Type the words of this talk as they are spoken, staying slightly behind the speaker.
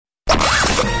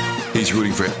He's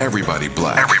rooting for everybody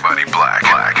black. Everybody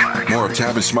black. More of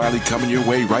Tavis Smiley coming your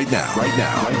way right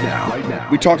now.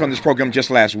 We talked on this program just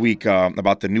last week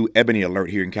about the new Ebony Alert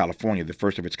here in California, the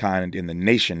first of its kind in the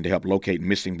nation to help locate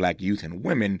missing black youth and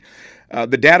women.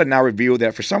 The data now reveal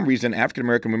that for some reason,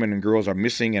 African-American women and girls are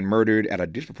missing and murdered at a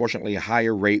disproportionately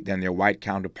higher rate than their white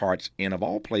counterparts in, of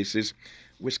all places,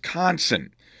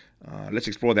 Wisconsin. Let's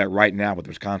explore that right now with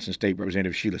Wisconsin State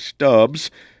Representative Sheila Stubbs.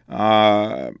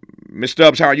 Ms.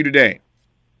 Stubbs, how are you today?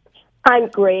 I'm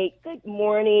great. Good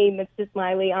morning, Mr.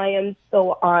 Smiley. I am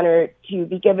so honored to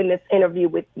be given this interview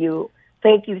with you.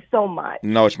 Thank you so much.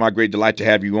 No, it's my great delight to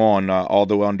have you on,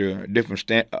 although under different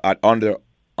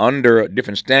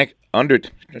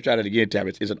try that again,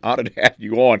 Tavis. It's an honor to have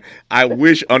you on. I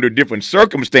wish under different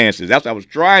circumstances. That's what I was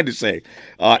trying to say,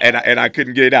 and I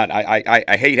couldn't get it out.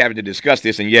 I hate having to discuss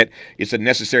this, and yet it's a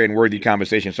necessary and worthy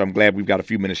conversation. So I'm glad we've got a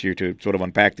few minutes here to sort of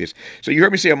unpack this. So you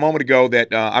heard me say a moment ago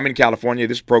that I'm in California.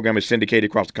 This program is syndicated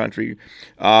across the country,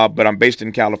 but I'm based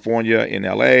in California, in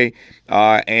L.A.,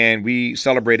 and we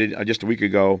celebrated just a week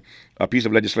ago a piece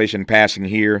of legislation passing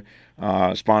here,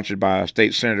 sponsored by a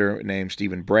state senator named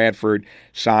Stephen Bradford,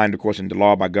 signed, of course, into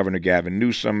law by Governor Gavin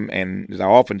Newsom. And as I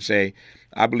often say,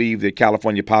 I believe that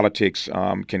California politics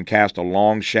can cast a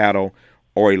long shadow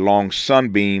or a long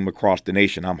sunbeam across the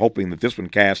nation. I'm hoping that this one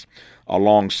casts a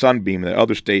long sunbeam, that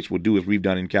other states will do as we've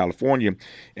done in California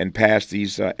and pass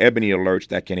these ebony alerts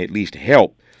that can at least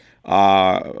help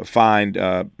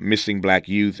find missing black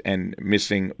youth and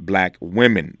missing black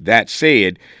women. That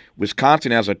said,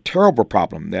 Wisconsin has a terrible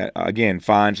problem that, again,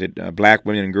 finds that black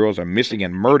women and girls are missing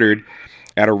and murdered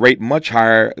at a rate much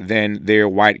higher than their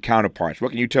white counterparts. What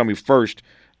can you tell me first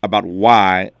about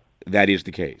why that is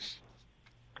the case?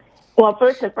 Well,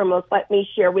 first and foremost, let me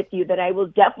share with you that I will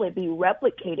definitely be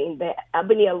replicating the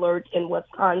Ebony Alert in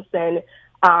Wisconsin.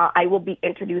 I will be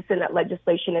introducing that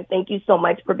legislation, and thank you so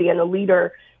much for being a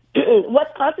leader.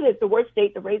 Wisconsin is the worst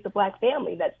state to raise a black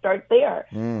family. That starts there.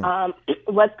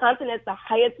 Wisconsin has the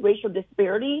highest racial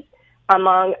disparities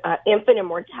among infant and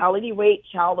mortality rate,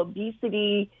 child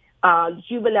obesity,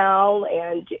 juvenile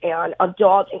and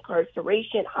adult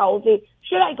incarceration, housing.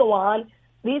 Should I go on?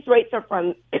 These rates are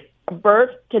from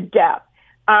birth to death.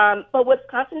 But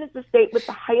Wisconsin is the state with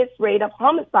the highest rate of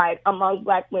homicide among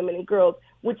black women and girls,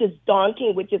 which is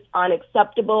daunting, which is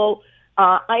unacceptable.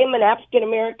 I am an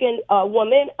African-American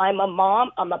woman. I'm a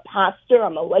mom. I'm a pastor.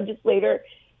 I'm a legislator.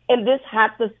 And this has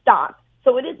to stop.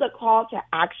 So it is a call to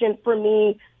action for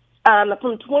me.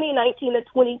 From 2019 to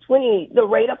 2020, the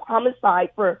rate of homicide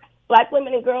for black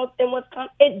women and girls in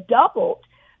Wisconsin, it doubled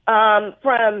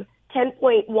from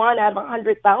 10.1 out of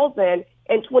 100,000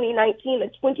 in 2019 to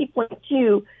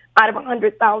 20.2 out of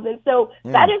 100,000. So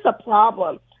that is a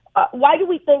problem. Why do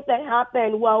we think that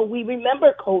happened? Well, we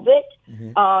remember COVID.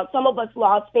 Some of us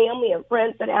lost family and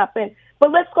friends that happened.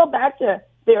 But let's go back to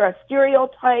there are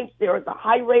stereotypes. There is a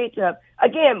high rate of,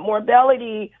 again,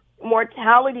 morbidity,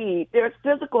 mortality. There's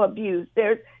physical abuse.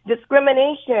 There's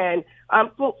discrimination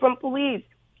from police,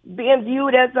 being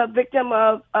viewed as a victim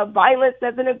of violence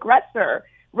as an aggressor,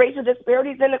 racial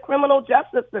disparities in the criminal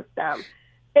justice system.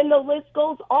 And the list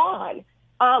goes on.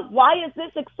 Why is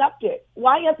this accepted?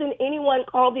 Why hasn't anyone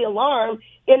called the alarm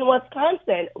in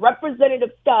Wisconsin?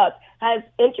 Representative Stubbs has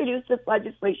introduced this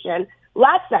legislation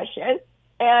last session,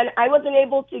 and I wasn't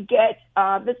able to get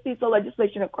this piece of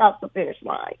legislation across the finish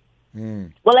line.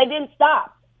 Well, I didn't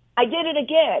stop. I did it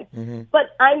again.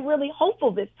 But I'm really hopeful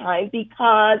this time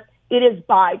because it is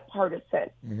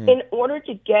bipartisan. In order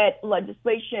to get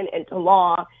legislation into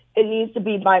law, it needs to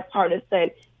be bipartisan.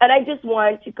 And I just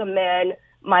want to commend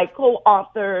my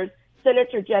co-authors,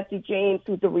 Senator Jesse James,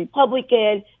 who's a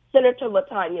Republican, Senator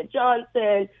LaTanya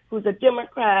Johnson, who's a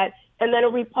Democrat, and then a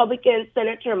Republican,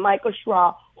 Senator Michael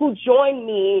Schraw, who joined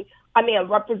me,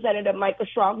 Representative Michael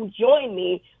Schraw, who joined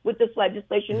me with this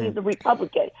legislation. He's a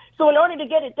Republican. So in order to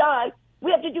get it done,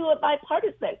 we have to do it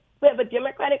bipartisan. We have a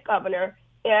Democratic governor,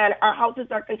 and our houses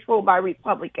are controlled by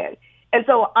Republicans. And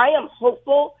so I am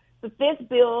hopeful that this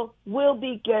bill will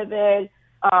be given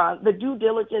the due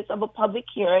diligence of a public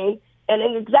hearing and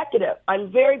an executive.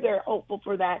 I'm very, very hopeful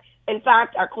for that. In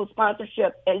fact, our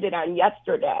co-sponsorship ended on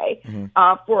yesterday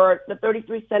for the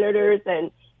 33 senators and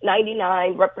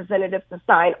 99 representatives to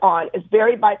sign on. It's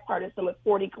very bipartisan with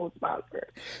 40 co-sponsors.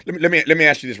 Let me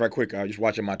ask you this right quick. Just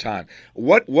watching my time.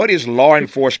 What is law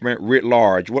enforcement writ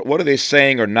large? What are they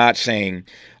saying or not saying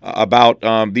about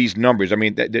these numbers? I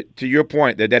mean, to your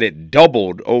point, that it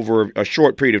doubled over a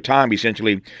short period of time,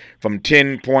 essentially from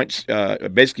 10 points,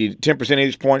 basically 10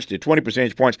 percentage points to 20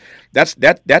 percentage points. That's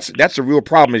a real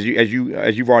problem, as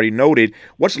you've already noted.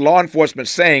 What's law enforcement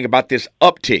saying about this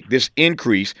uptick, this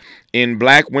increase, in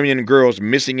black women and girls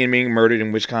missing and being murdered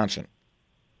in Wisconsin?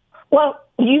 Well,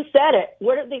 you said it.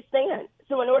 Where do they stand?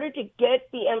 So in order to get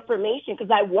the information,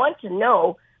 because I want to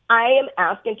know, I am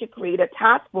asking to create a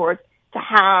task force to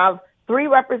have 3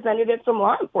 representatives from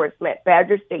law enforcement,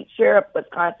 Badger State Sheriff,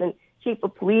 Wisconsin Chief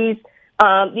of Police,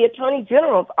 the Attorney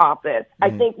General's office. I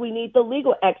think we need the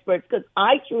legal experts, because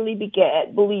I truly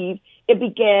believe it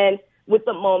began with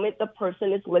the moment the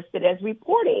person is listed as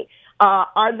reporting.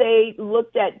 Are they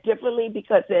looked at differently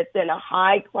because it's in a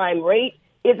high crime rate?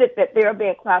 Is it that they're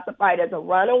being classified as a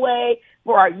runaway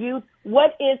for our youth?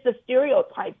 What is the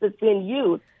stereotype that's being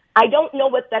used? I don't know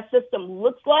what that system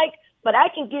looks like, but I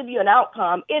can give you an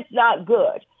outcome. It's not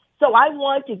good. So I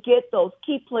want to get those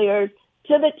key players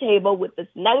to the table with this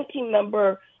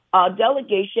 19-member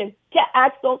delegation to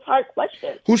ask those hard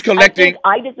questions. Who's collecting?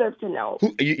 I deserve to know.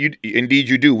 Indeed,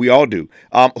 you do. We all do.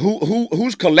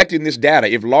 Who's collecting this data?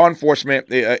 If law enforcement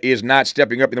is not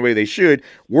stepping up in the way they should,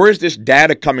 where is this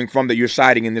data coming from that you're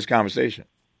citing in this conversation?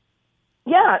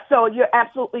 Yeah, so you're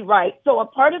absolutely right. So a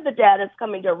part of the data is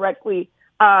coming directly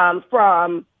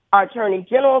from our Attorney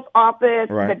General's office.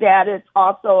 Right. The data is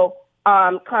also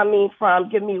coming from,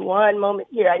 give me one moment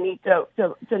here, I need to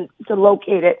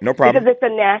locate it. No problem. Because it's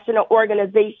a national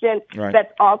organization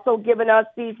that's also giving us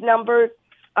these numbers.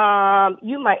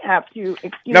 You might have to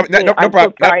excuse me. No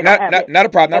problem. Not a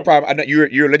problem. And, I know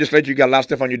you're a legislator. You got a lot of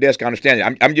stuff on your desk. I understand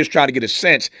it. I'm just trying to get a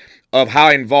sense of how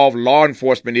involved law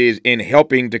enforcement is in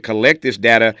helping to collect this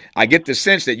data. I get the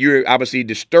sense that you're obviously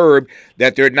disturbed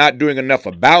that they're not doing enough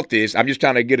about this. I'm just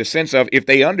trying to get a sense of, if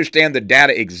they understand the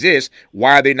data exists,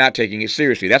 why are they not taking it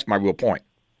seriously? That's my real point.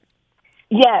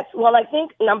 Yes. Well, I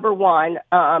think, number one,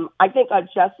 I think our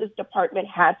Justice Department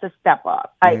has to step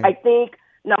up. I think,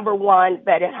 number one,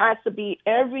 that it has to be,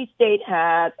 every state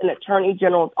has an Attorney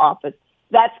General's office.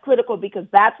 That's critical, because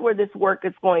that's where this work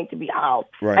is going to be housed.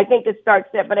 Right. I think it starts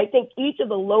there. But I think each of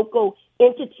the local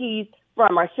entities,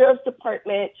 from our Sheriff's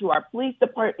Department to our police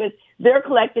departments, they're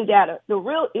collecting data. The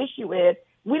real issue is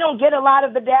we don't get a lot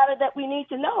of the data that we need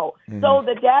to know. So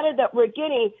the data that we're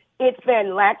getting, it's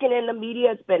been lacking in the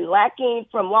media. It's been lacking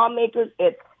from lawmakers.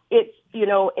 It's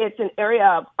an area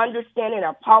of understanding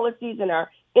our policies and our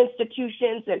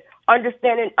institutions and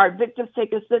understanding our victims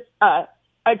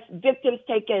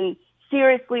taken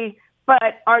seriously.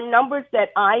 But our numbers that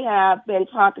I have been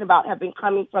talking about have been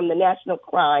coming from the National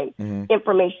Crime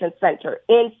Information Center,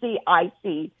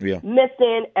 NCIC,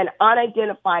 missing and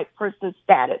unidentified person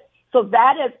status. So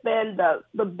that has been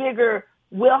the bigger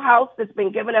wheelhouse that's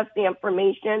been giving us the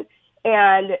information.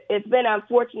 And it's been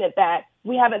unfortunate that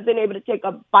we haven't been able to take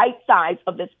a bite size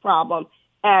of this problem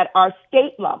at our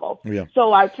state level. Yeah.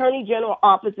 So our Attorney General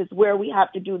office is where we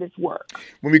have to do this work.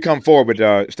 When we come forward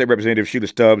with State Representative Sheila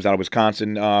Stubbs out of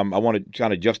Wisconsin, I want to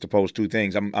kind of juxtapose two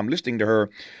things. I'm listening to her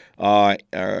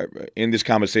in this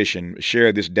conversation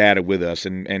share this data with us,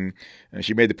 and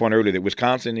she made the point earlier that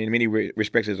Wisconsin, in many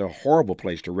respects, is a horrible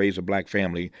place to raise a black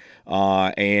family,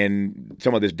 and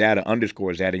some of this data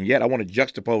underscores that. And yet, I want to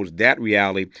juxtapose that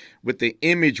reality with the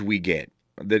image we get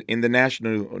in the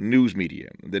national news media,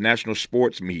 the national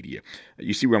sports media.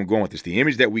 You see where I'm going with this. The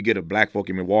image that we get of black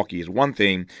folk in Milwaukee is one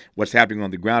thing. What's happening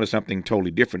on the ground is something totally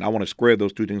different. I want to square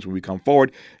those two things when we come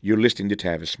forward. You're listening to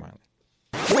Tavis Smiley.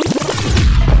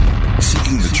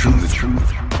 Seeking the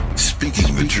truth,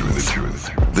 speaking the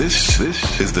truth. This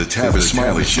is the Tavis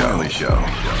Smiley Show.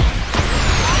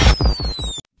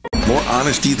 More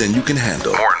honesty than you can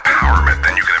handle. More empowerment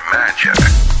than you can imagine.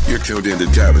 You're tuned in to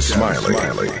Tavis Smiley.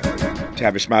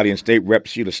 Tavis Smiley and State Rep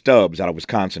Sheila Stubbs out of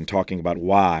Wisconsin talking about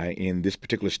why in this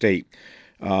particular state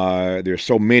there are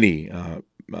so many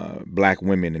black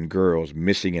women and girls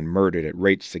missing and murdered at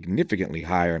rates significantly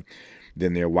higher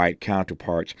than their white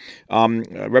counterparts.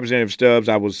 Representative Stubbs,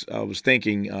 I was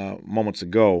thinking moments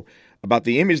ago about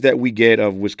the image that we get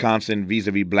of Wisconsin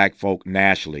vis-a-vis black folk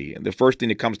nationally. And the first thing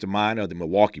that comes to mind are the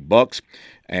Milwaukee Bucks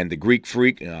and the Greek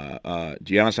Freak, Giannis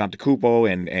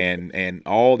Antetokounmpo, and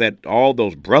all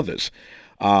those brothers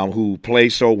who play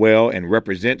so well and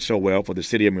represent so well for the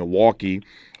city of Milwaukee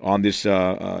on this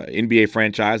NBA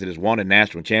franchise that has won a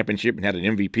national championship and had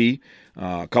an MVP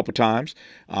a couple times.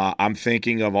 I'm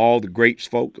thinking of all the great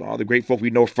folk we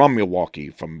know from Milwaukee,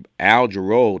 from Al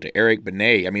Jarreau to Eric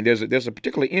Benet. I mean, there's a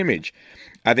particular image,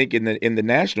 I think, in the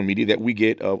national media that we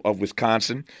get of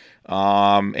Wisconsin,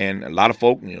 and a lot of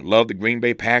folk love the Green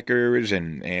Bay Packers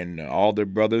and all their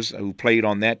brothers who played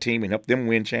on that team and helped them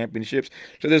win championships.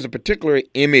 So there's a particular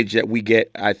image that we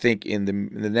get, I think, in the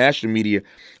national media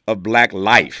of black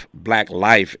life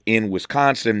in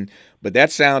Wisconsin. But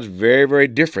that sounds very, very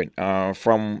different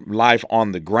from life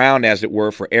on the ground, as it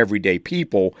were, for everyday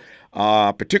people.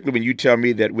 particularly when you tell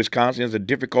me that Wisconsin is a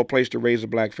difficult place to raise a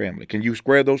black family. Can you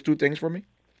square those two things for me?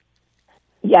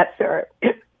 Yes, sir.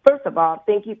 First of all,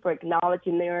 thank you for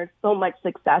acknowledging there is so much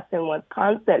success in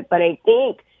Wisconsin, but I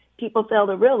think people fail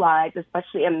to realize,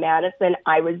 especially in Madison,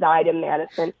 I reside in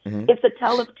Madison, it's a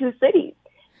tale of two cities.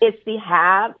 It's the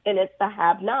have and it's the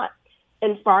have-not.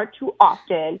 And far too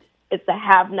often, it's the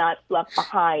have-nots left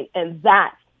behind, and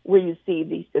that's where you see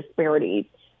these disparities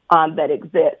that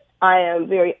exist. I am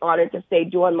very honored to say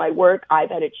doing my work, I've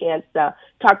had a chance to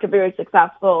talk to very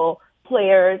successful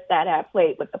players that have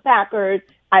played with the Packers.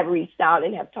 I've reached out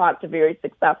and have talked to very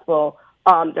successful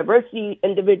diversity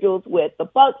individuals with the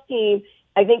Bucks team.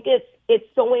 I think it's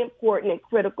so important and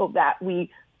critical that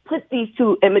we put these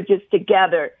two images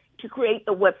together to create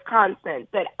the Wisconsin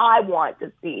that I want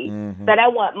to see, that I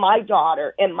want my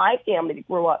daughter and my family to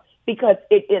grow up, because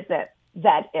it isn't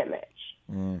that image.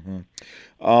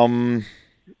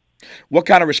 What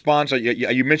kind of response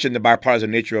you mentioned the bipartisan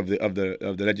nature of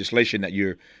the legislation that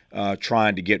you're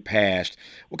trying to get passed?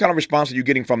 What kind of response are you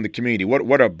getting from the community?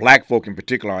 What are black folk in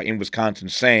particular in Wisconsin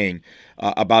saying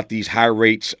about these high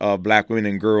rates of black women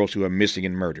and girls who are missing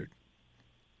and murdered?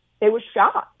 They were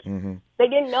shocked. They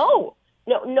didn't know.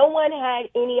 No one had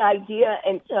any idea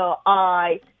until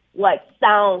I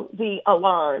sound the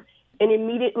alarm. And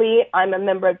immediately, I'm a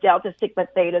member of Delta Sigma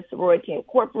Theta Sorority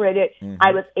Incorporated.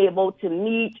 I was able to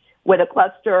meet with a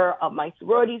cluster of my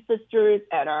sorority sisters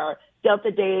at our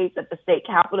Delta Days at the state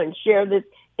capitol and share this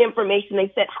information.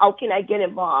 They said, how can I get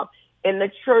involved? In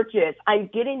the churches, I'm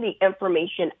getting the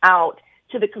information out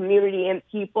to the community, and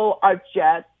people are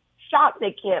just shocked.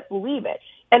 They can't believe it.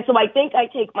 And so I think I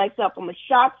take myself from a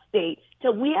shocked state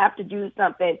to we have to do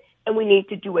something, and we need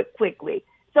to do it quickly.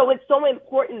 So it's so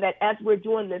important that as we're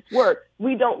doing this work,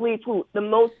 we don't leave the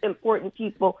most important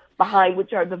people behind,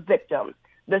 which are the victims,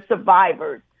 the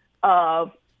survivors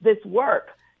of this work.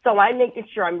 So I'm making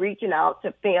sure I'm reaching out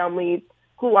to families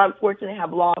who unfortunately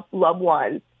have lost loved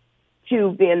ones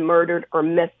to being murdered or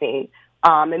missing,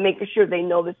 and making sure they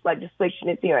know this legislation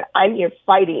is here. And I'm here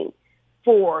fighting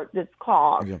for this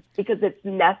cause because it's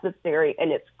necessary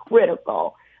and it's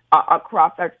critical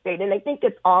across our state. And I think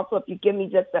it's also, if you give me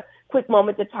just a quick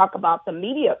moment to talk about the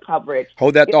media coverage.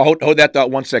 Hold that thought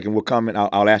 1 second. We'll come and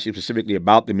I'll ask you specifically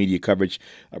about the media coverage,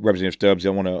 Representative Stubbs. I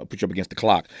want to put you up against the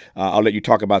clock. I'll let you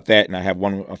talk about that. And I have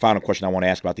a final question I want to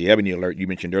ask about the Ebony Alert. You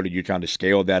mentioned earlier you're trying to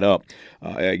scale that up.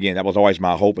 Again, that was always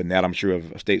my hope, and that I'm sure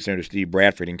of State Senator Steve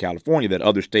Bradford in California, that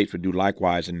other states would do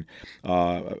likewise and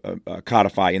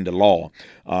codify into law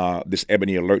this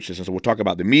Ebony Alert system. So we'll talk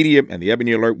about the media and the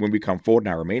Ebony Alert when we come forward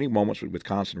in our remaining moments with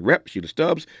Wisconsin Rep. Sheila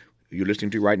Stubbs, who you're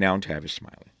listening to right now on Tavis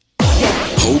Smiley.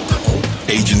 Hope,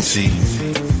 agency,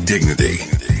 dignity.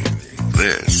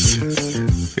 This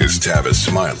is Tavis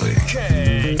Smiley.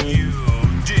 Can you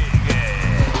dig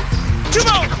it? Come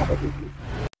on!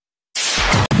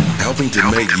 Helping to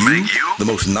make you the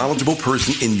most knowledgeable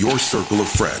person in your circle of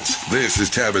friends. This is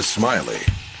Tavis Smiley.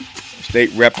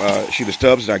 State Rep Sheila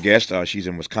Stubbs is our guest. She's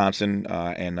in Wisconsin,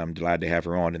 and I'm delighted to have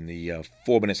her on in the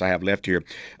 4 minutes I have left here.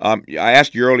 I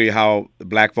asked you earlier how the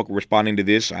black folk were responding to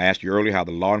this. I asked you earlier how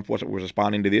the law enforcement was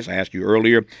responding to this. I asked you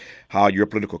earlier how your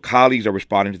political colleagues are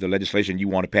responding to the legislation you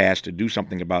want to pass to do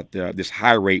something about this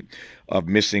high rate of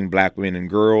missing black women and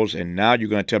girls. And now you're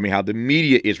going to tell me how the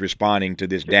media is responding to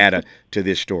this data, to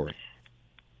this story.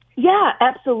 Yeah,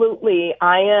 absolutely.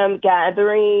 I am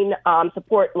gathering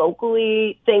support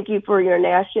locally. Thank you for your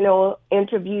national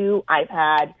interview. I've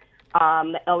had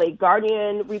the LA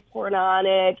Guardian report on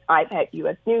it. I've had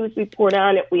U.S. News report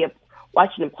on it. We have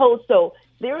Washington Post. So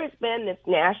there has been this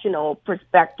national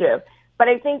perspective. But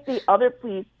I think the other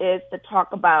piece is to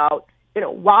talk about,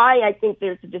 why I think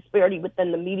there's a disparity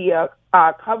within the media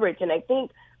coverage. And I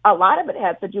think a lot of it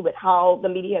has to do with how the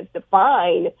media has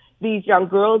defined these young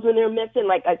girls when they're missing,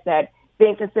 like I said,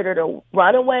 being considered a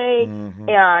runaway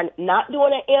and not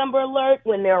doing an Amber Alert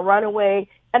when they're a runaway,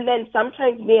 and then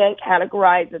sometimes being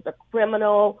categorized as a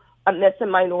criminal, a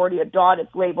missing minority adult is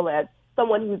labeled as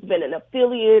someone who's been an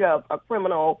affiliate of a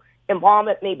criminal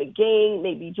involvement, maybe gang,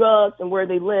 maybe drugs, and where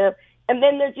they live. And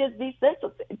then they're just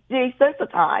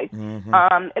desensitized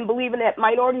and believing that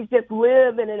minorities just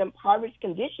live in an impoverished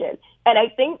condition. And I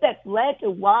think that's led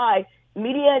to why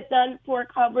media has done poor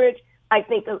coverage. I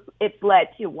think it's led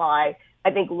to why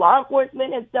I think law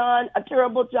enforcement has done a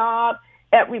terrible job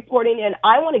at reporting. And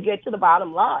I want to get to the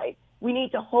bottom line. We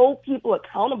need to hold people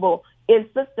accountable in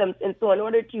systems. And so in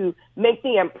order to make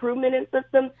the improvement in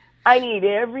systems, I need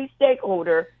every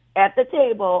stakeholder at the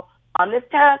table on this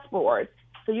task force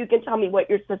so you can tell me what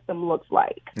your system looks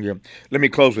like. Yeah. Let me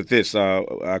close with this.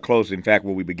 Close, in fact,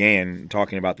 where we began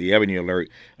talking about the Ebony Alert.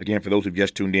 Again, for those who've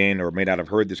just tuned in or may not have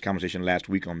heard this conversation last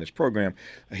week on this program,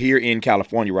 here in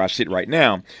California, where I sit right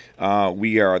now,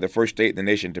 we are the first state in the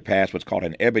nation to pass what's called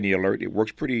an Ebony Alert. It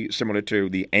works pretty similar to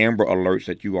the Amber Alerts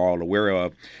that you are all aware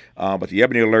of. But the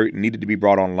Ebony Alert needed to be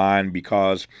brought online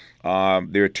because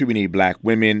there are too many black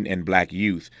women and black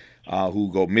youth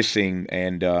who go missing,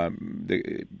 and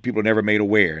the people are never made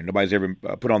aware. Nobody's ever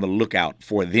put on the lookout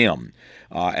for them,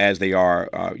 as they are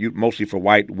mostly for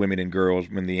white women and girls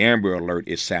when the Amber Alert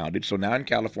is sounded. So now in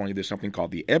California, there's something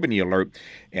called the Ebony Alert,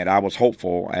 and I was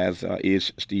hopeful, as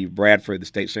is Steve Bradford, the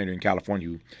state senator in California,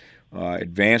 who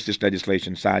advanced this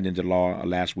legislation signed into law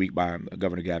last week by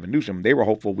Governor Gavin Newsom. They were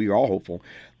hopeful, we are all hopeful,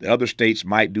 that other states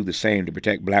might do the same to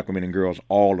protect black women and girls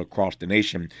all across the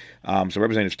nation. So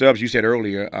Representative Stubbs, you said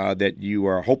earlier that you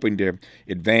are hoping to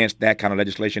advance that kind of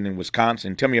legislation in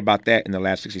Wisconsin. Tell me about that in the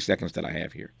last 60 seconds that I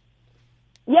have here.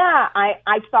 Yeah,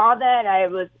 I saw that. I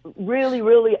was really,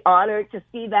 really honored to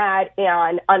see that.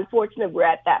 And unfortunately, we're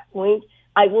at that point.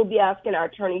 I will be asking our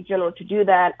Attorney General to do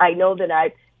that. I know that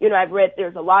I've read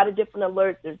there's a lot of different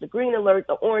alerts. There's the green alert,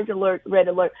 the orange alert, the red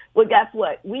alert. Well, guess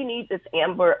what? We need this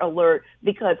Amber Alert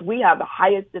because we have the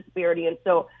highest disparity. And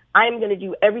so I'm going to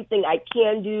do everything I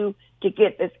can do to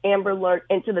get this Amber Alert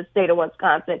into the state of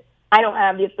Wisconsin. I don't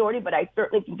have the authority, but I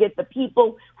certainly can get the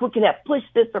people who can have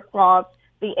pushed this across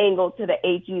the angle to the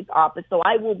AG's office. So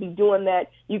I will be doing that.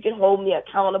 You can hold me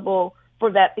accountable for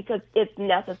that because it's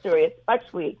necessary,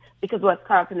 especially because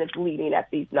Wisconsin is leading at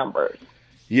these numbers.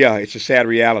 Yeah, it's a sad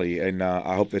reality, and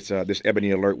I hope that this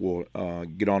Ebony Alert will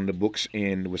get on the books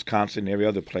in Wisconsin and every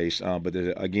other place. But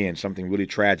there's, again, something really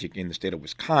tragic in the state of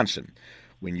Wisconsin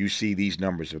when you see these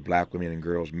numbers of black women and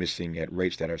girls missing at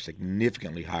rates that are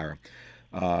significantly higher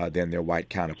than their white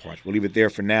counterparts. We'll leave it there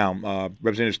for now.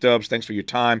 Representative Stubbs, thanks for your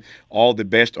time. All the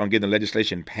best on getting the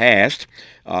legislation passed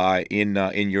in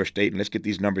your state, and let's get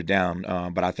these numbers down.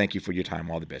 But I thank you for your time.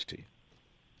 All the best to you.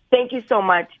 Thank you so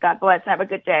much. God bless. Have a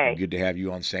good day. Good to have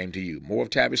you on. Same to you. More of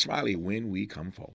Tavis Smiley when we come forward.